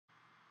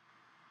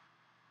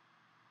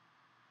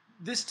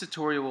This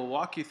tutorial will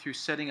walk you through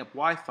setting up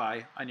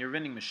Wi-Fi on your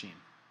vending machine.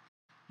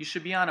 You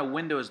should be on a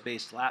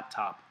Windows-based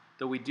laptop,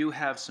 though we do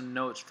have some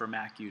notes for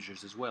Mac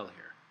users as well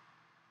here.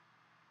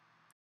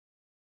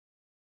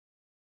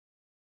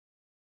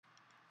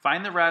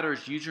 Find the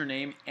router's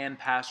username and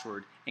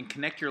password and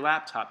connect your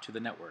laptop to the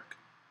network.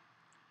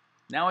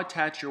 Now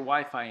attach your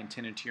Wi-Fi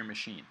antenna to your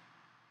machine.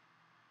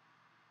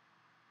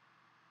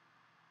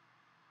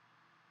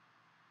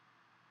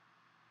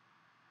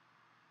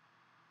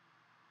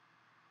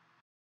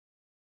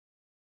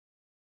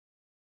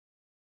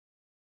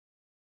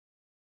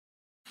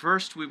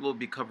 First, we will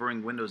be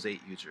covering Windows 8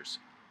 users.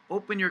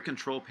 Open your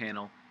control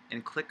panel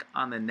and click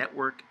on the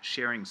Network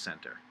Sharing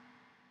Center.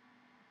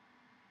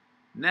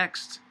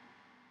 Next,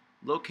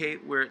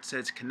 locate where it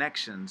says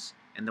Connections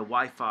in the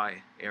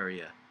Wi-Fi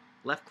area.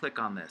 Left-click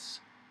on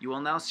this. You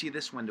will now see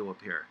this window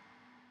appear.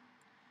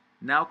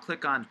 Now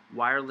click on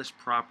Wireless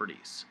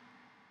Properties.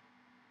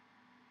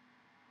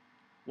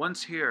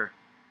 Once here,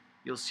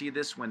 you'll see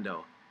this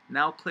window.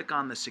 Now click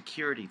on the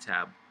Security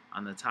tab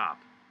on the top.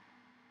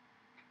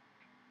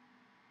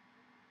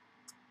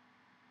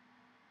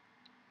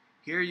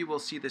 Here you will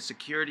see the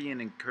security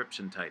and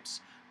encryption types.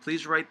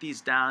 Please write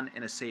these down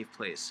in a safe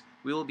place.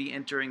 We will be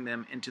entering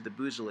them into the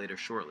Boozelator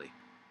shortly.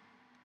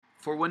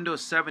 For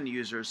Windows 7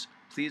 users,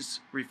 please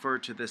refer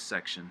to this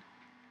section.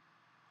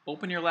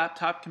 Open your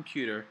laptop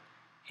computer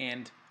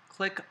and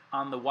click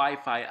on the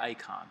Wi-Fi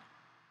icon.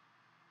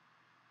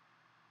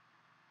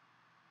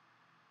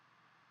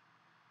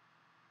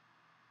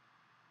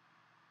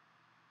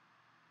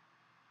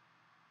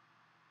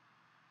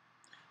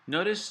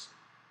 Notice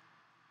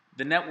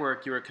the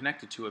network you are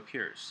connected to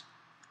appears.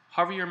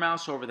 Hover your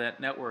mouse over that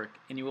network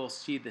and you will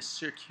see the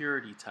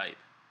security type.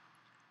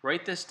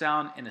 Write this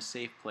down in a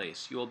safe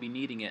place. You will be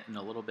needing it in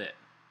a little bit.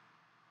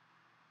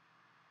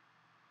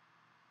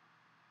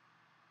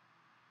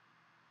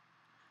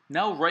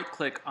 Now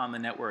right-click on the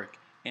network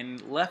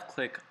and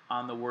left-click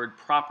on the word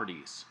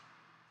Properties.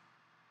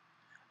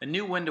 A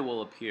new window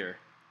will appear.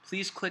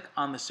 Please click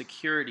on the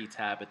Security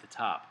tab at the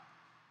top.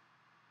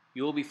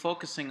 You will be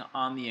focusing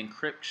on the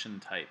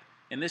encryption type.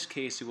 In this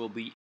case, it will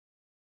be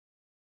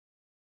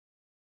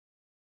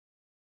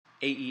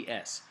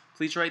AES.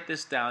 Please write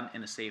this down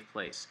in a safe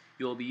place.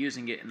 You will be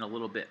using it in a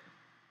little bit.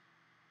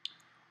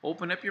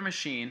 Open up your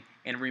machine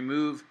and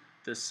remove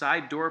the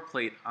side door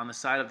plate on the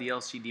side of the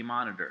LCD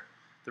monitor.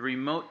 The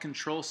remote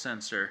control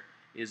sensor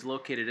is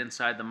located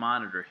inside the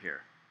monitor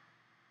here.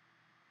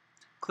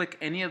 Click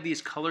any of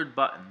these colored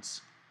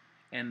buttons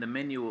and the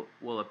menu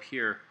will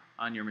appear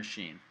on your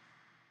machine.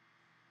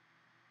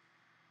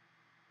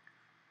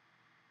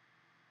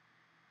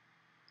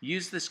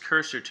 Use this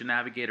cursor to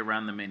navigate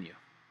around the menu.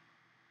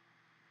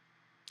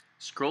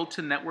 Scroll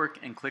to Network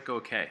and click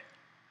OK.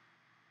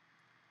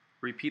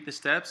 Repeat the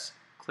steps.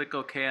 Click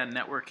OK on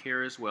Network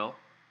here as well.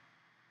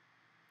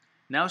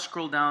 Now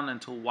scroll down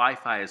until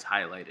Wi-Fi is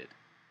highlighted,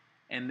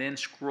 and then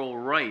scroll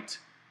right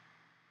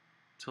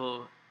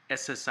till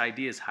SSID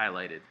is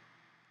highlighted.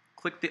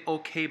 Click the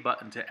OK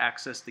button to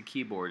access the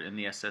keyboard in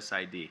the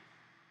SSID.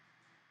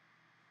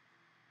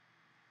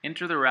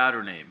 Enter the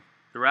router name.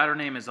 The router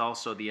name is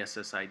also the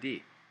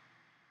SSID.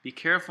 Be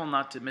careful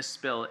not to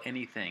misspell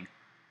anything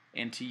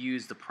and to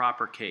use the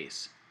proper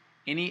case.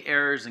 Any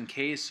errors in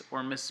case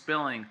or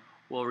misspelling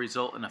will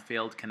result in a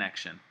failed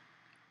connection.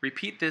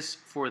 Repeat this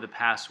for the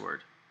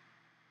password.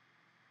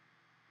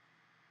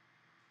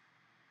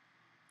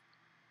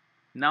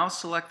 Now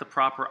select the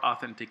proper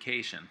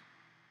authentication.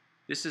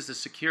 This is the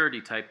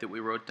security type that we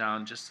wrote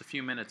down just a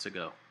few minutes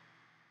ago.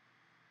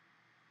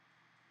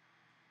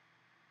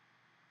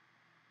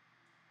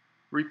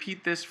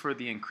 Repeat this for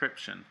the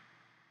encryption.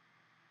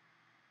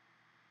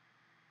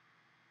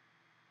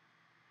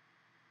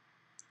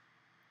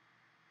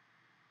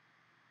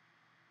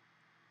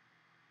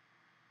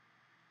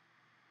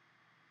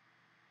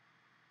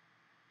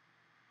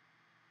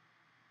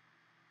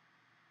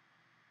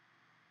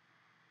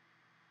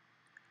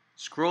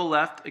 Scroll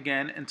left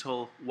again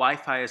until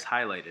Wi-Fi is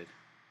highlighted.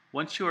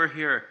 Once you are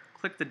here,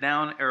 click the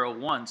down arrow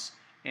once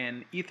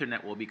and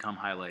Ethernet will become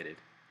highlighted.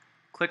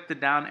 Click the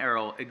down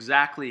arrow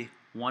exactly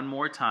one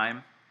more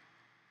time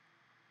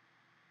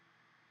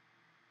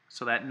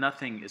so that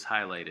nothing is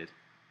highlighted.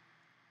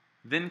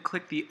 Then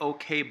click the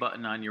OK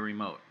button on your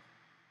remote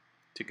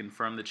to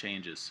confirm the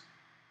changes.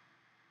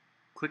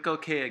 Click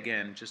OK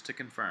again just to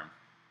confirm.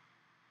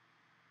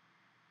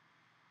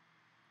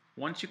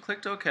 Once you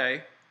clicked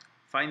OK,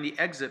 find the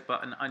exit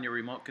button on your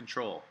remote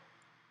control.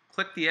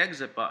 Click the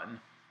exit button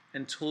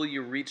until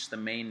you reach the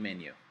main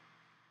menu.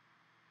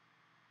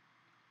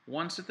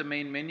 Once at the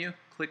main menu,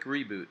 click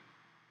Reboot.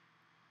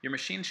 Your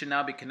machine should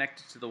now be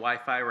connected to the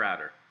Wi-Fi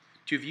router.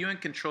 To view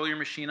and control your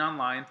machine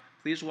online,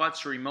 please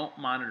watch the remote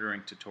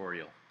monitoring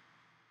tutorial.